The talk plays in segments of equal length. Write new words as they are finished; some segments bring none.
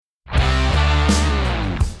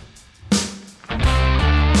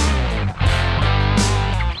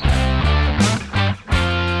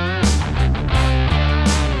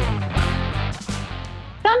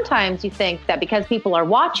sometimes you think that because people are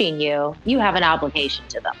watching you, you have an obligation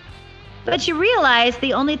to them. But you realize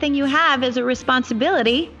the only thing you have is a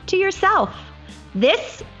responsibility to yourself.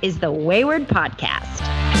 This is the Wayward Podcast.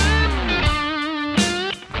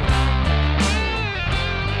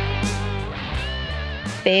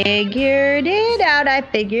 Figured it out. I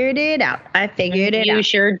figured it out. You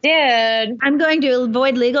sure did. I'm going to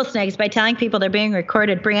avoid legal snakes by telling people they're being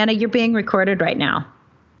recorded. Brianna, you're being recorded right now.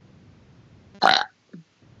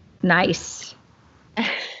 Nice. I'm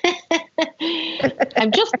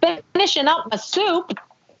just finishing up my soup.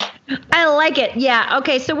 I like it. Yeah.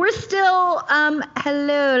 Okay. So we're still,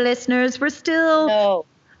 hello, listeners. We're still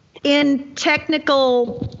in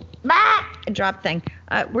technical, drop thing.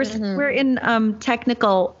 We're in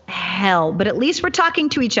technical hell, but at least we're talking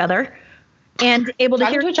to each other and able to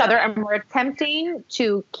hear each other, and we're attempting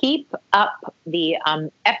to keep up the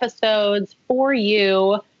episodes for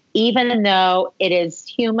you, even though it is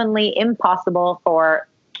humanly impossible for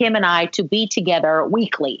Kim and I to be together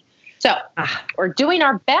weekly. So we're doing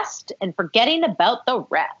our best and forgetting about the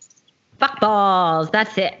rest. Fuck balls.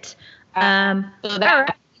 That's it. So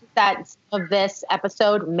that some of this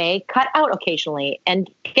episode may cut out occasionally. And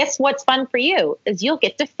guess what's fun for you is you'll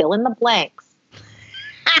get to fill in the blanks.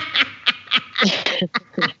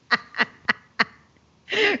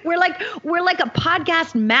 We're like a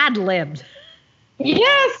podcast Mad Libs.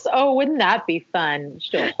 Yes. Oh, wouldn't that be fun?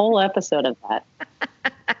 Just do a whole episode of that.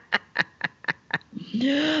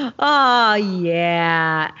 Oh,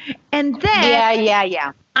 yeah. And then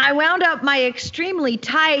Yeah. I wound up my extremely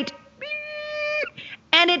tight beep,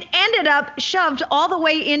 and it ended up shoved all the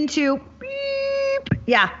way into beep.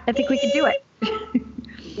 Yeah, I think we could do it.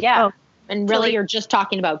 Yeah. Oh, and really, you're just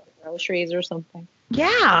talking about groceries or something.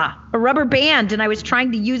 Yeah, a rubber band, and I was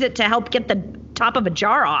trying to use it to help get the top of a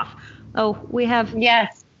jar off. Oh, we have...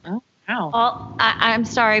 Yes. Oh, wow. I'm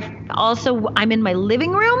sorry. Also, I'm in my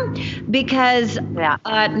living room because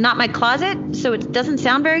not my closet, so it doesn't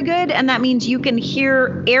sound very good, and that means you can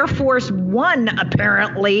hear Air Force One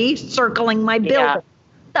apparently circling my building.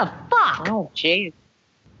 The fuck? Oh, jeez.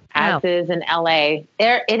 As is in LA.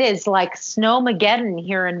 It is like snowmageddon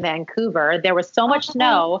here in Vancouver. There was so much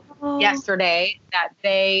snow yesterday that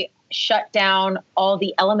they shut down all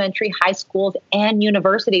the elementary, high schools, and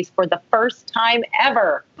universities for the first time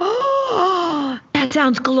ever. Oh, that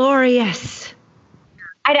sounds glorious.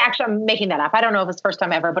 I'm making that up. I don't know if it's the first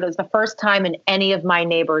time ever, but it was the first time in any of my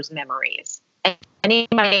neighbors' memories. Any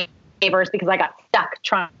of my neighbors, because I got stuck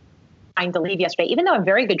trying to leave yesterday, even though I'm a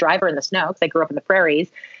very good driver in the snow, because I grew up in the prairies.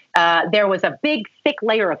 There was a big, thick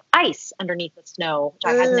layer of ice underneath the snow, which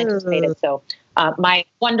I hadn't anticipated. So my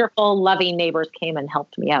wonderful, loving neighbors came and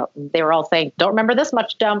helped me out. And they were all saying, don't remember this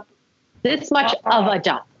much dump, this much of a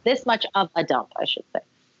dump, I should say.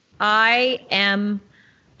 I am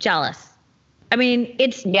jealous. I mean,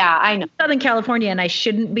 I know Southern California, and I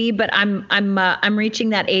shouldn't be, but I'm reaching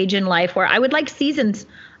that age in life where I would like seasons.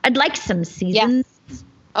 I'd like some seasons. Yes.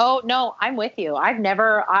 Oh, no, I'm with you.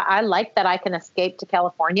 I like that I can escape to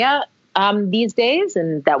California these days,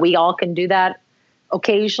 and that we all can do that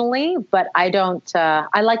occasionally, but I don't,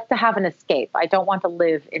 I like to have an escape. I don't want to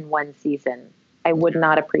live in one season. I would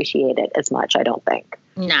not appreciate it as much, I don't think.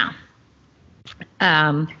 No.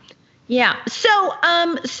 Yeah.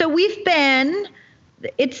 So we've been,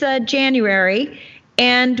 it's January,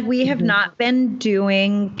 and we have not been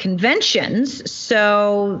doing conventions.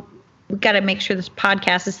 So we've got to make sure this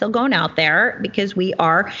podcast is still going out there because we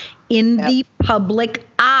are in the public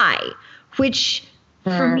eye, which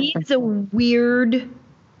for me is a weird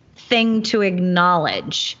thing to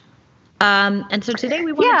acknowledge. And so today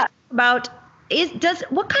we want to talk about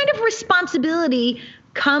what kind of responsibility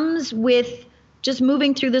comes with just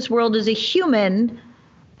moving through this world as a human,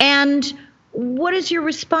 and what is your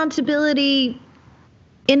responsibility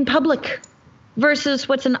in public versus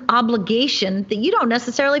what's an obligation that you don't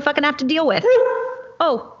necessarily fucking have to deal with.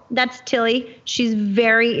 Oh, that's Tilly. She's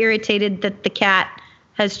very irritated that the cat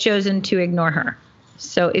has chosen to ignore her.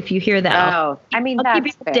 So if you hear that, I'll keep you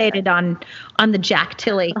updated on the Jack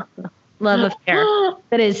Tilly love affair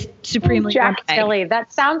that is supremely Jack Tilly.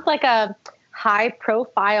 That sounds like a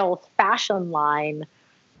high-profile fashion line.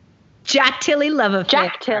 Jack Tilly love affair.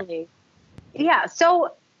 Jack Tilly. Yeah.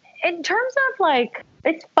 So in terms of like,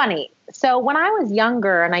 it's funny. So when I was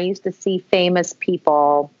younger and I used to see famous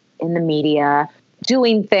people in the media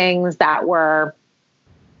doing things that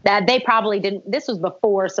they probably didn't, this was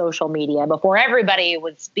before social media, before everybody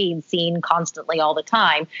was being seen constantly all the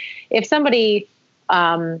time. If somebody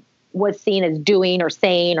was seen as doing or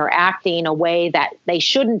saying or acting a way that they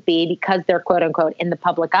shouldn't be because they're quote unquote in the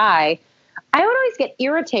public eye, I would always get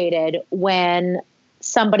irritated when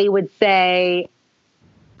somebody would say,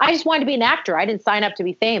 I just wanted to be an actor. I didn't sign up to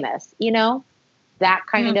be famous, that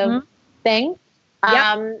kind of thing.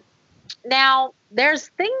 Yep. Now, there's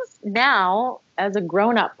things now as a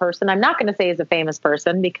grown-up person, I'm not going to say as a famous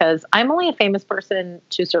person because I'm only a famous person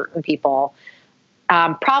to certain people.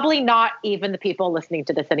 Probably not even the people listening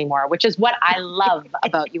to this anymore, which is what I love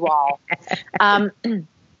about you all. I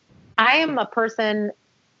am a person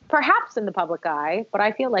perhaps in the public eye, but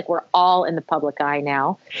I feel like we're all in the public eye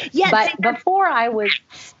now. Yes. But before I was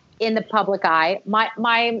in the public eye,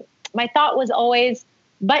 my thought was always,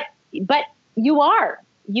 but you are.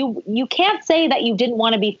 You can't say that you didn't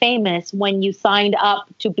want to be famous when you signed up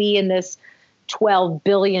to be in this $12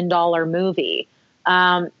 billion movie.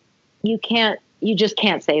 You just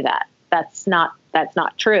can't say that. That's not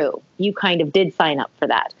true. You kind of did sign up for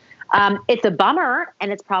that. It's a bummer,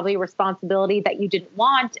 and it's probably a responsibility that you didn't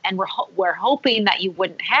want, and we're hoping that you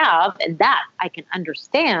wouldn't have, and that I can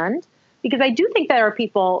understand, because I do think there are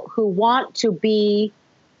people who want to be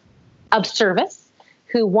of service,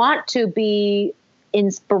 who want to be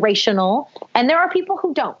inspirational, and there are people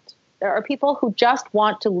who don't. There are people who just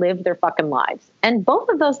want to live their fucking lives, and both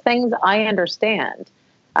of those things I understand.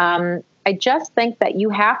 I just think that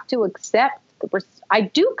you have to accept. I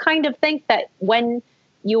do kind of think that when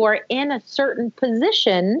you are in a certain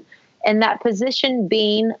position, and that position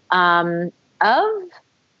being of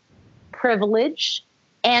privilege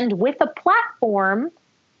and with a platform,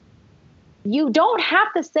 you don't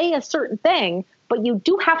have to say a certain thing, but you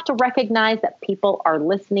do have to recognize that people are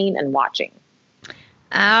listening and watching.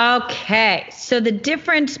 Okay. So the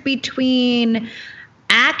difference between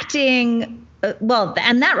acting,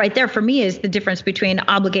 and that right there for me is the difference between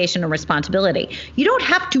obligation and responsibility. You don't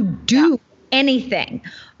have to do anything,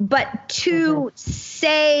 but to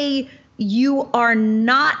say you are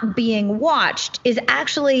not being watched is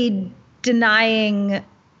actually denying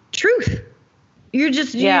truth. You're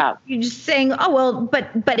just you're just saying, oh well,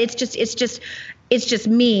 but it's just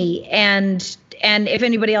me, and if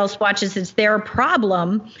anybody else watches, it's their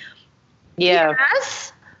problem. Yeah.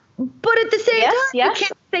 Yes, but at the same time, you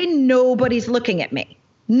can't say nobody's looking at me.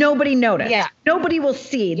 Nobody noticed. Yeah. Nobody will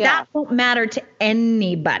see. Yeah. That won't matter to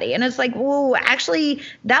anybody. And it's like, well, actually,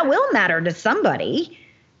 that will matter to somebody.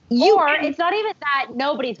 It's not even that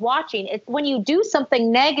nobody's watching. It's when you do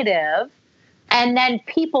something negative and then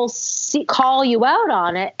people call you out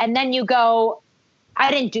on it, and then you go, I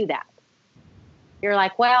didn't do that. You're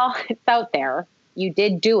like, well, it's out there. You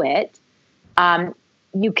did do it.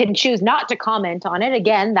 You can choose not to comment on it.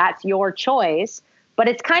 Again, that's your choice. But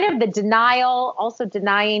it's kind of the denial, also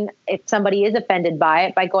denying if somebody is offended by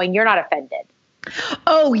it by going, you're not offended.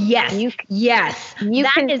 Oh, yes. You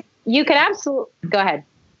can absolutely go ahead.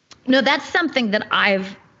 No, that's something that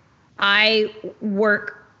I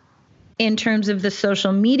work in terms of the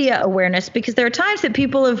social media awareness, because there are times that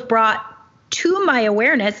people have brought to my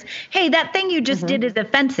awareness, hey, that thing you just did is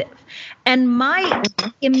offensive. And my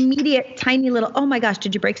immediate tiny little, oh my gosh,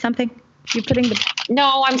 did you break something? You're putting the...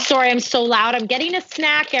 No, I'm sorry. I'm so loud. I'm getting a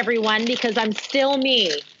snack, everyone, because I'm still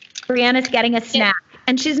me. Brianna's getting a snack,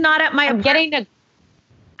 and she's not at my... I'm getting a...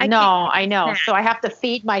 I know. Snack. So I have to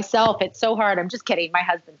feed myself. It's so hard. I'm just kidding. My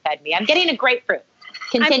husband fed me. I'm getting a grapefruit.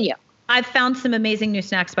 Continue. I've found some amazing new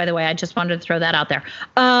snacks, by the way. I just wanted to throw that out there.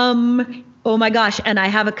 Oh my gosh. And I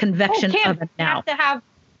have a convection oven now.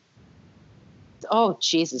 Oh,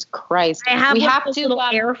 Jesus Christ. We have little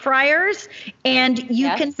air fryers, and you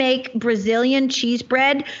can make Brazilian cheese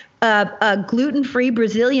bread, gluten-free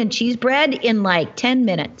Brazilian cheese bread in like 10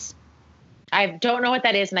 minutes. I don't know what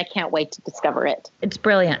that is, and I can't wait to discover it. It's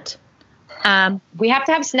brilliant. We have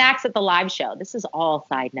to have snacks at the live show. This is all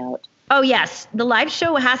side note. Oh yes, the live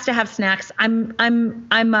show has to have snacks. I'm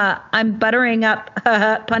buttering up,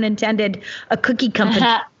 pun intended, a cookie company.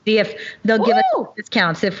 See if they'll give us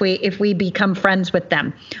discounts if we become friends with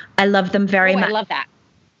them. I love them very much. I love that.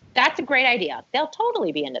 That's a great idea. They'll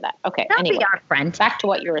totally be into that. Okay. They'll be our friend. Back to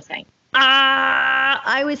what you were saying.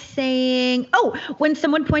 I was saying, when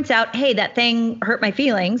someone points out, hey, that thing hurt my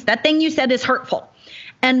feelings, that thing you said is hurtful.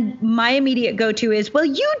 And my immediate go-to is, well,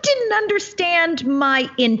 you didn't understand my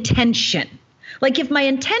intention. Like, if my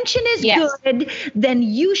intention is good, then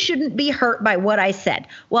you shouldn't be hurt by what I said.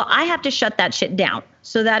 Well, I have to shut that shit down.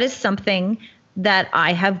 So that is something that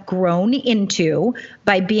I have grown into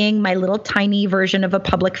by being my little tiny version of a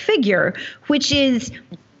public figure, which is,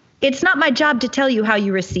 it's not my job to tell you how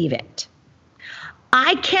you receive it.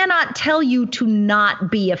 I cannot tell you to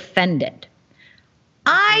not be offended.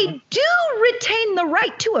 I do retain the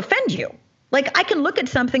right to offend you. Like, I can look at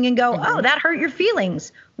something and go, oh, that hurt your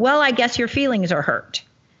feelings. Well, I guess your feelings are hurt.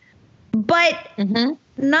 But 9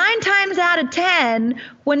 times out of 10,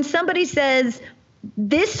 when somebody says,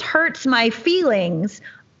 this hurts my feelings,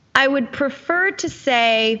 I would prefer to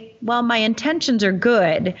say, well, my intentions are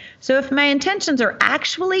good. So if my intentions are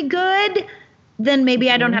actually good, then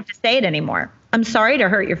maybe I don't have to say it anymore. I'm sorry to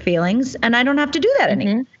hurt your feelings, and I don't have to do that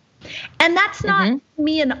anymore. And that's not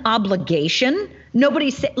me an obligation.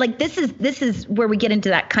 Nobody say, like, this is where we get into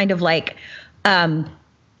that kind of like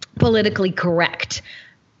politically correct.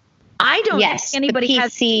 I don't think anybody the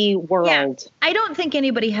PC world. Yeah, I don't think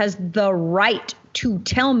anybody has the right to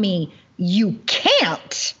tell me you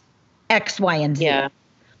can't X, Y, and Z. Yeah.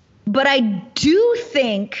 But I do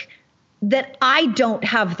think that I don't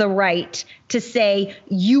have the right to say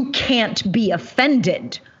you can't be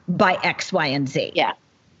offended by X, Y, and Z. Yeah.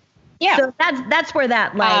 Yeah. So that's where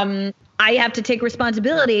that like I have to take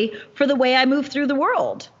responsibility for the way I move through the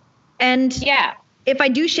world. And if I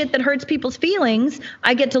do shit that hurts people's feelings,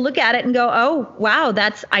 I get to look at it and go, oh, wow,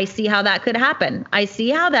 I see how that could happen. I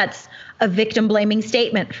see how that's a victim blaming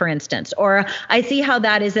statement, for instance, or I see how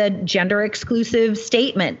that is a gender exclusive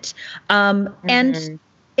statement. And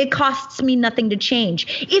it costs me nothing to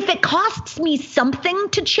change. If it costs me something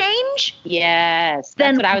to change. Yes.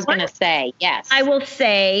 That's what I was going to say. Yes. I will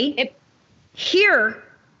say, here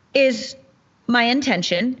is my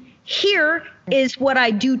intention. Here is what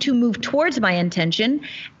I do to move towards my intention.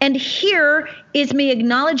 And here is me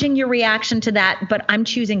acknowledging your reaction to that, but I'm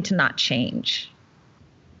choosing to not change.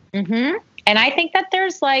 And I think that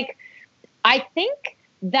I think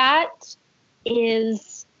that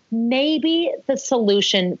is maybe the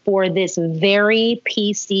solution for this very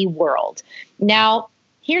PC world. Now,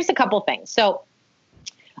 here's a couple things. So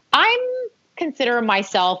I'm consider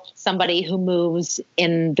myself somebody who moves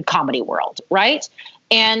in the comedy world, right?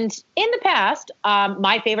 And in the past,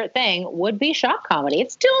 my favorite thing would be shock comedy.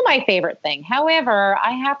 It's still my favorite thing. However,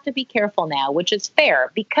 I have to be careful now, which is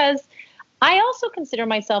fair, because I also consider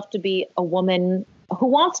myself to be a woman who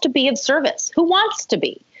wants to be of service, who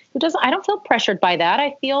doesn't, I don't feel pressured by that.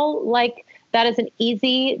 I feel like that is an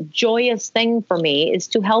easy, joyous thing for me, is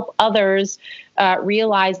to help others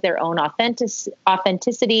realize their own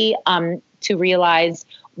authenticity, to realize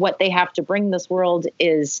what they have to bring this world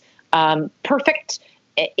is perfect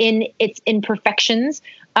in its imperfections.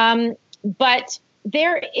 But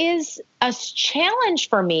there is a challenge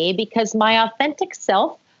for me because my authentic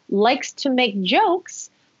self likes to make jokes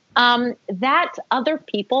that other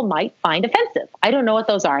people might find offensive. I don't know what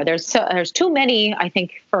those are. There's too many, I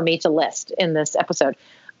think, for me to list in this episode.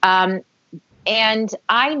 And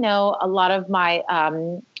I know a lot of my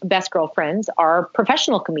best girlfriends are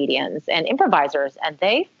professional comedians and improvisers, and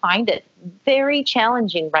they find it very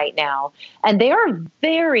challenging right now. And they are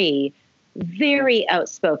very, very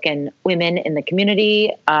outspoken women in the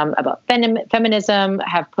community about feminism,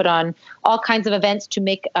 have put on all kinds of events to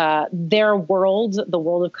make their world, the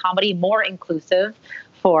world of comedy, more inclusive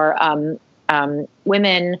for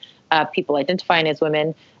women, people identifying as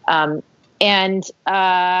women. And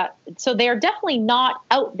so they're definitely not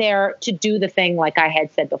out there to do the thing like I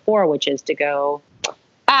had said before, which is to go,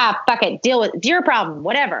 fuck it, deal with, it's your problem,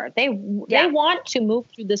 whatever. They want to move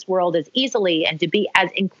through this world as easily and to be as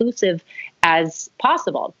inclusive as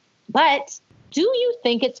possible. But do you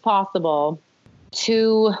think it's possible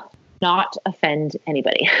to not offend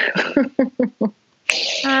anybody?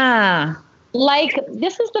 Like,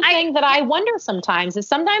 this is the thing that I wonder sometimes, is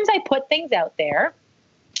sometimes I put things out there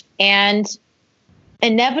and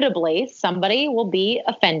inevitably somebody will be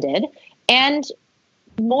offended. And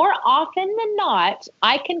more often than not,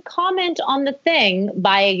 I can comment on the thing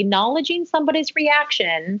by acknowledging somebody's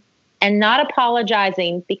reaction and not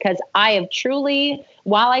apologizing, because I have truly,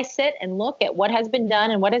 while I sit and look at what has been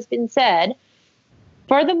done and what has been said,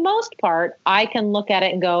 for the most part, I can look at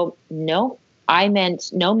it and go, no, I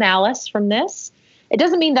meant no malice from this. It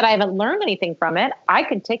doesn't mean that I haven't learned anything from it. I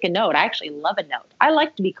could take a note. I actually love a note. I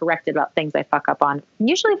like to be corrected about things I fuck up on.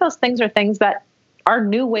 Usually those things are things that are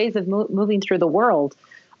new ways of moving through the world.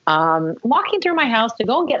 Walking through my house to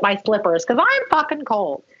go and get my slippers because I'm fucking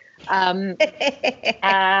cold.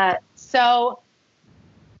 So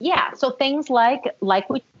things like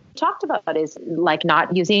we talked about is like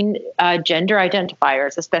not using gender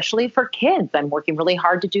identifiers, especially for kids. I'm working really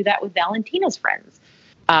hard to do that with Valentina's friends.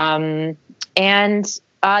 And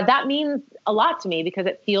that means a lot to me because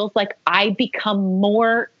it feels like I become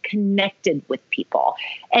more connected with people.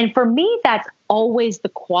 And for me, that's always the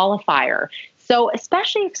qualifier. So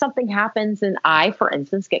especially if something happens and I, for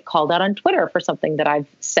instance, get called out on Twitter for something that I've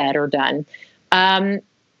said or done,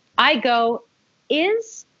 I go,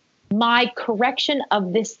 is my correction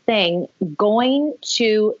of this thing going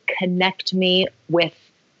to connect me with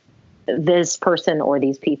this person or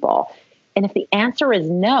these people? And if the answer is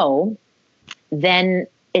no, then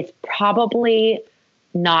it's probably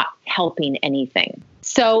not helping anything.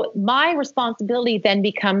 So my responsibility then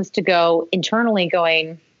becomes to go internally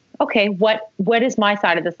going, okay, what is my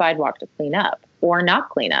side of the sidewalk to clean up or not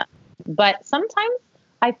clean up? But sometimes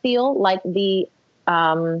I feel like the,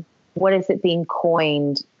 what is it being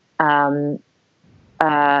coined? Like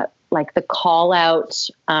the call out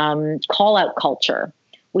culture.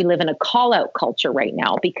 We live in a call out culture right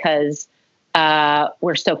now because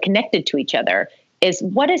we're so connected to each other. Is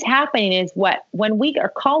what is happening is when we are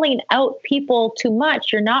calling out people too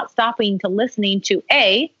much, you're not stopping to listening to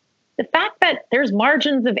the fact that there's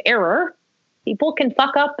margins of error. People can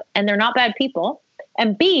fuck up and they're not bad people.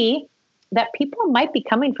 And B, that people might be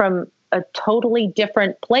coming from a totally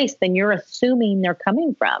different place than you're assuming they're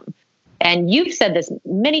coming from. And you've said this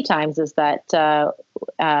many times, is that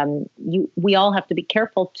we all have to be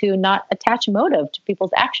careful to not attach motive to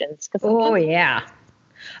people's actions. Oh, yeah.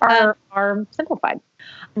 Are simplified.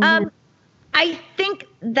 I think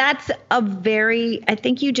that's I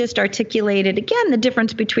think you just articulated, again, the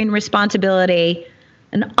difference between responsibility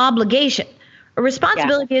and obligation. A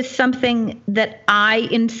responsibility is something that I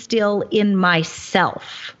instill in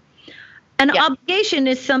myself. An obligation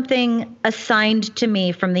is something assigned to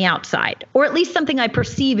me from the outside, or at least something I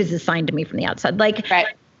perceive is assigned to me from the outside. Like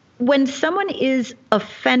when someone is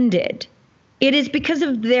offended, it is because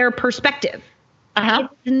of their perspective.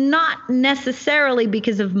 It's not necessarily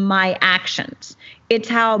because of my actions. It's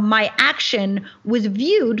how my action was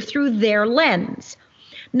viewed through their lens.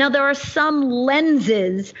 Now, there are some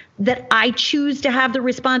lenses that I choose to have the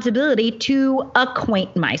responsibility to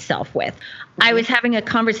acquaint myself with. I was having a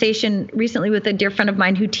conversation recently with a dear friend of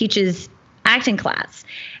mine who teaches acting class,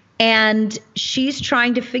 and she's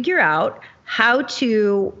trying to figure out how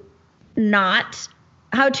to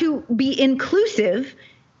be inclusive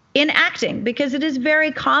in acting, because it is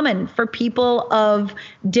very common for people of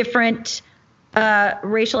different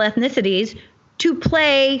racial ethnicities to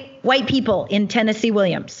play white people in Tennessee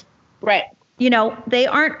Williams. Right. You know, they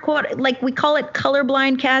aren't like we call it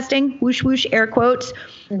colorblind casting, whoosh whoosh air quotes,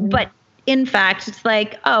 but in fact it's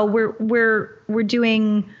like, oh, we're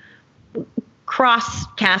doing cross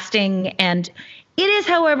casting, and it is,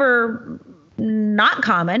 however, not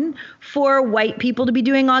common for white people to be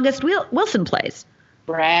doing August Wilson plays.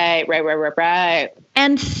 Right.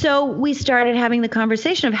 And so we started having the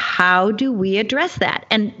conversation of how do we address that?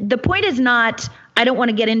 And the point is not, I don't want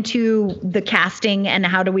to get into the casting and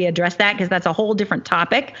how do we address that, because that's a whole different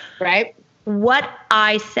topic. Right. What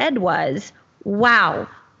I said was, wow,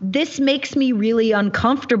 this makes me really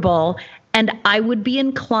uncomfortable, and I would be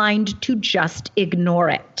inclined to just ignore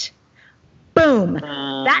it. Boom.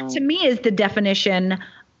 That to me is the definition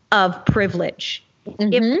of privilege.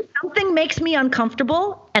 If something makes me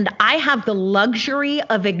uncomfortable and I have the luxury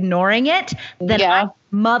of ignoring it, then I'm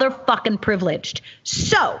motherfucking privileged.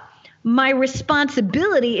 So my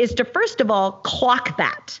responsibility is to, first of all, clock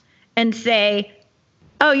that and say,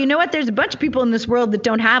 oh, you know what? There's a bunch of people in this world that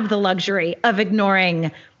don't have the luxury of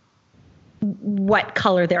ignoring what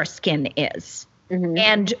color their skin is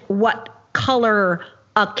and what color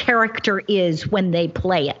a character is when they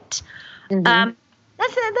play it.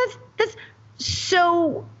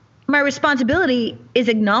 So my responsibility is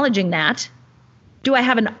acknowledging that. Do I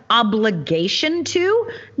have an obligation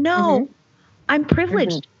to? No, I'm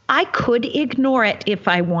privileged. I could ignore it if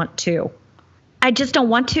I want to. I just don't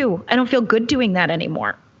want to. I don't feel good doing that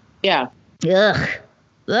anymore. Yeah. Ugh.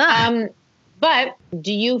 But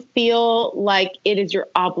do you feel like it is your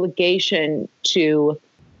obligation to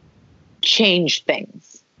change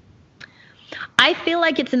things? I feel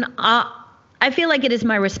like it is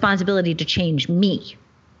my responsibility to change me.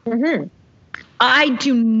 I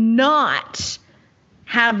do not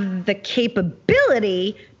have the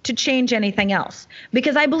capability to change anything else,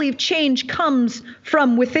 because I believe change comes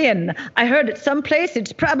from within. I heard at some place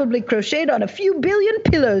it's probably crocheted on a few billion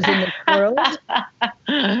pillows in the world.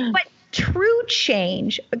 But true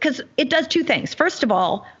change, because it does two things. First of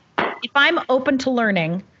all, if I'm open to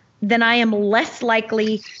learning, then I am less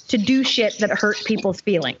likely to do shit that hurt people's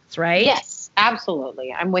feelings, right? Yes,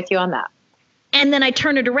 absolutely. I'm with you on that. And then I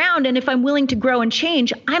turn it around, and if I'm willing to grow and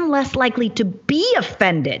change, I'm less likely to be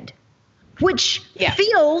offended, which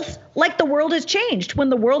feels like the world has changed. When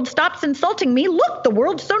the world stops insulting me, look, the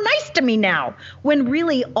world's so nice to me now. When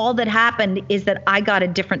really all that happened is that I got a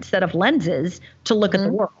different set of lenses to look at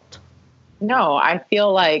the world. No, I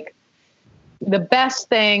feel like the best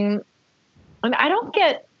thing, and I don't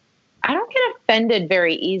get offended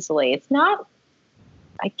very easily. It's not,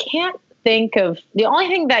 I can't think of the only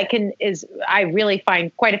thing that I really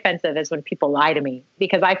find quite offensive is when people lie to me,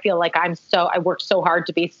 because I feel like I work so hard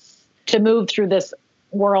to move through this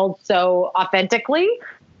world so authentically.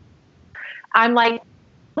 I'm like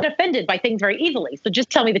offended by things very easily. So just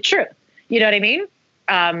tell me the truth. You know what I mean?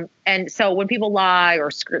 And so when people lie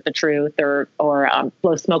or skirt the truth or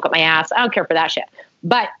blow smoke up my ass, I don't care for that shit.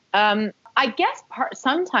 But I guess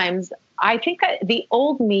sometimes I think the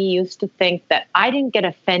old me used to think that I didn't get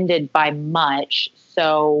offended by much,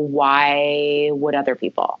 so why would other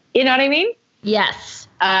people? You know what I mean? Yes.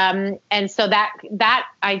 And so that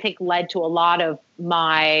I think led to a lot of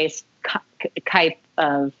my type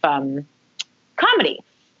of comedy.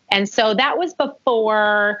 And so that was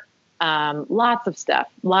before lots of stuff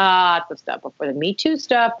before the Me Too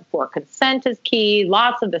stuff, before consent is key,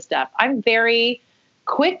 lots of the stuff. I'm very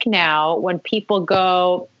quick now when people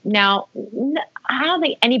go, now, I don't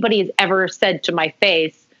think anybody has ever said to my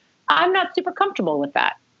face, I'm not super comfortable with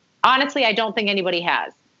that. Honestly, I don't think anybody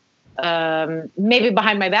has. Maybe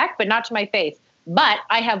behind my back, but not to my face. But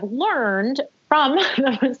I have learned from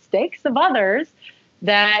the mistakes of others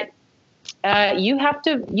that you have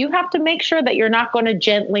to make sure that you're not going to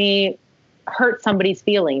gently hurt somebody's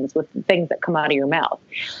feelings with the things that come out of your mouth.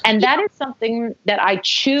 And that is something that I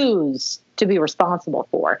choose to be responsible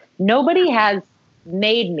for. Nobody has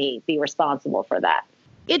made me be responsible for that.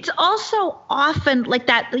 It's also often like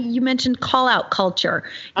that. You mentioned call out culture.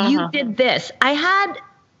 You did this.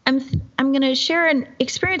 I'm going to share an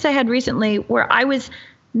experience I had recently where I was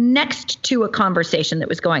next to a conversation that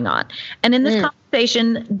was going on. And in this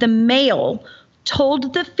conversation, the male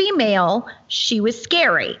told the female she was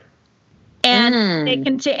scary. And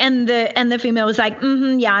they and the female was like,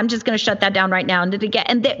 yeah, I'm just going to shut that down right now. And did it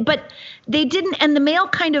get, but they didn't. And the male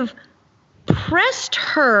kind of pressed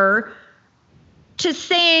her to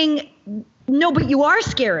saying, no, but you are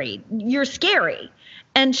scary. You're scary.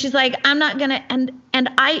 And she's like, I'm not going to, and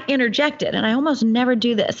I interjected, and I almost never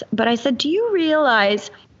do this, but I said, do you realize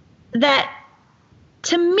that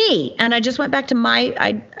to me, and I just went back to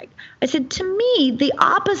I said, to me, the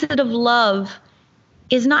opposite of love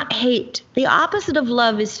is not hate. The opposite of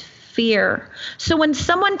love is fear. So when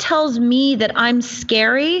someone tells me that I'm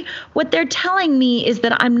scary, what they're telling me is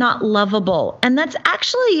that I'm not lovable. And that's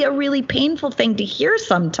actually a really painful thing to hear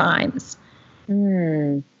sometimes.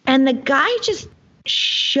 And the guy just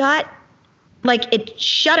shut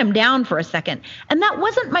him down for a second. And that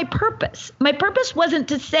wasn't my purpose. My purpose wasn't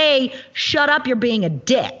to say, shut up, you're being a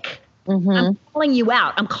dick. I'm calling you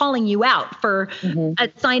out. I'm calling you out for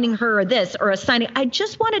assigning her this or assigning. I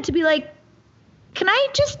just wanted to be like, can I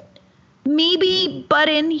just maybe butt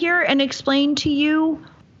in here and explain to you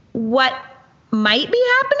what might be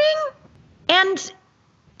happening? And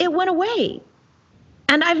it went away.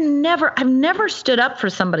 And I've never stood up for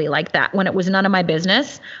somebody like that when it was none of my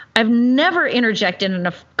business. I've never interjected in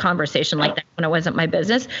a conversation like that when it wasn't my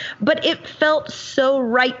business. But it felt so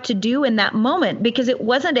right to do in that moment, because it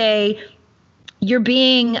wasn't you're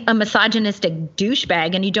being a misogynistic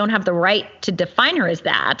douchebag and you don't have the right to define her as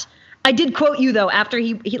that. I did quote you, though, after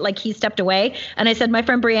he stepped away. And I said, my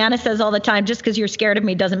friend Brianna says all the time, just because you're scared of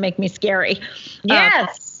me doesn't make me scary.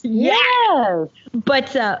 Yes. Yes.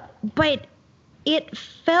 But it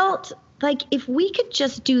felt like if we could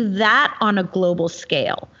just do that on a global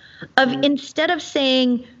scale of instead of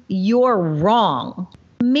saying you're wrong,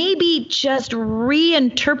 maybe just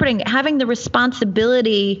reinterpreting, having the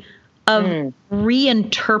responsibility of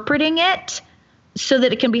reinterpreting it so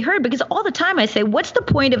that it can be heard. Because all the time I say, what's the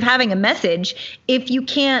point of having a message if you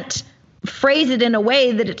can't phrase it in a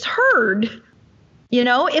way that it's heard? You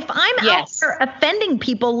know, if I'm out there offending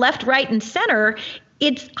people left, right, and center,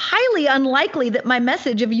 it's highly unlikely that my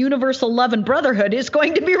message of universal love and brotherhood is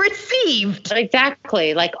going to be received.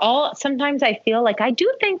 Exactly. Sometimes I feel like I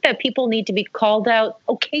do think that people need to be called out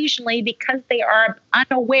occasionally because they are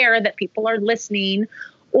unaware that people are listening,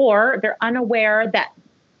 or they're unaware that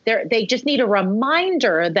they just need a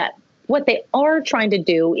reminder that what they are trying to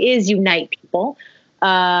do is unite people.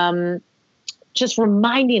 Just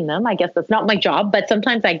reminding them, I guess that's not my job, but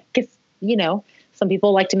sometimes I guess, some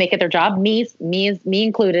people like to make it their job, me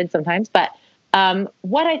included sometimes. But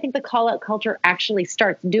what I think the call out culture actually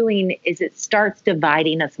starts doing is it starts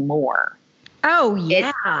dividing us more. Oh,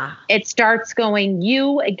 yeah. It starts going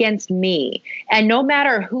you against me. And no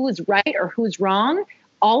matter who's right or who's wrong,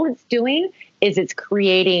 all it's doing is it's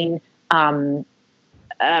creating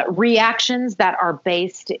reactions that are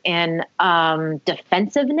based in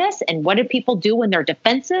defensiveness. And what do people do when they're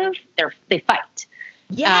defensive? They fight.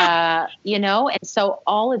 Yeah. And so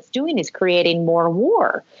all it's doing is creating more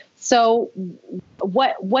war. So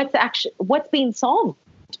what's being solved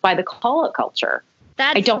by the call it culture.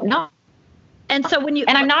 I don't know. And so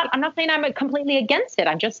I'm not saying I'm completely against it.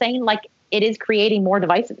 I'm just saying like it is creating more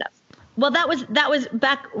divisiveness. Well, that was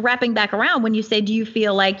wrapping back around when you say, do you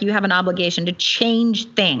feel like you have an obligation to change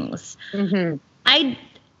things? Mm-hmm.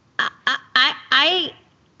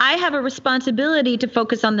 I have a responsibility to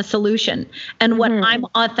focus on the solution and what I'm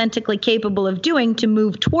authentically capable of doing to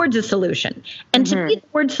move towards a solution. And to me, the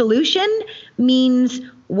word solution means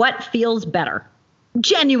what feels better.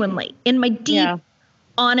 Genuinely, in my deep,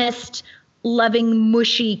 honest, loving,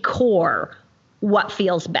 mushy core, what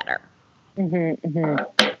feels better.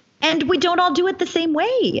 And we don't all do it the same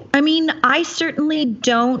way. I mean, I certainly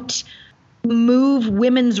don't move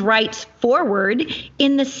women's rights forward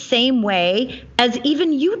in the same way as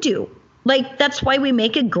even you do. Like, that's why we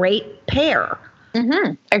make a great pair.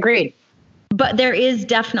 Agreed. But there is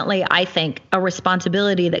definitely, I think, a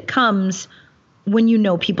responsibility that comes when you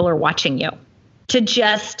know people are watching you to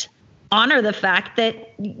just honor the fact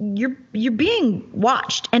that you're being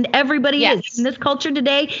watched, and everybody is in this culture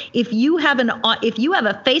today. If you have a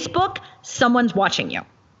Facebook, someone's watching you.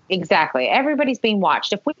 Exactly. Everybody's being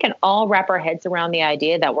watched. If we can all wrap our heads around the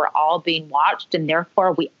idea that we're all being watched and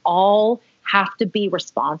therefore we all have to be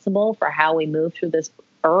responsible for how we move through this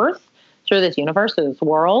earth, through this universe, through this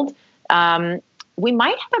world, we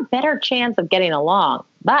might have a better chance of getting along.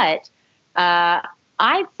 But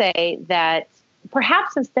I'd say that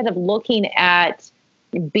perhaps instead of looking at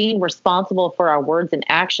being responsible for our words and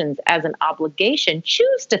actions as an obligation,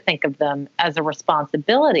 choose to think of them as a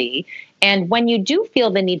responsibility. And when you do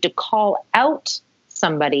feel the need to call out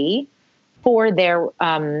somebody for their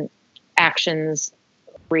actions,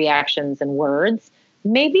 reactions, and words,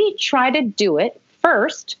 maybe try to do it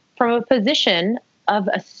first from a position of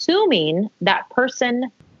assuming that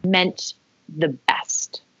person meant the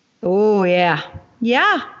best. Oh, yeah.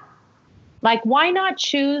 Yeah. Like, why not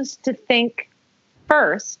choose to think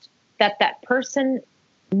first that person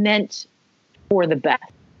meant for the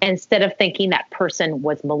best instead of thinking that person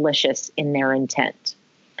was malicious in their intent?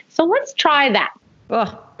 So let's try that.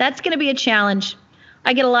 Oh, that's going to be a challenge.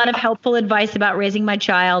 I get a lot of helpful advice about raising my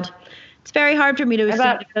child. It's very hard for me to assume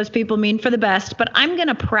that those people mean for the best, but I'm going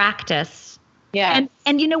to practice. Yeah.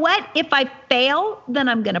 And you know what? If I fail, then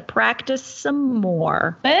I'm going to practice some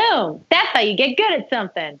more. Boom. That's how you get good at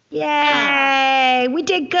something. Yay. We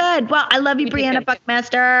did good. Well, I love you, Brianna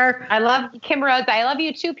Buckmaster. I love you, Kim Rose. I love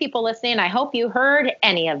you too, people listening. I hope you heard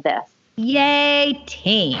any of this. Yay,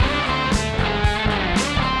 team.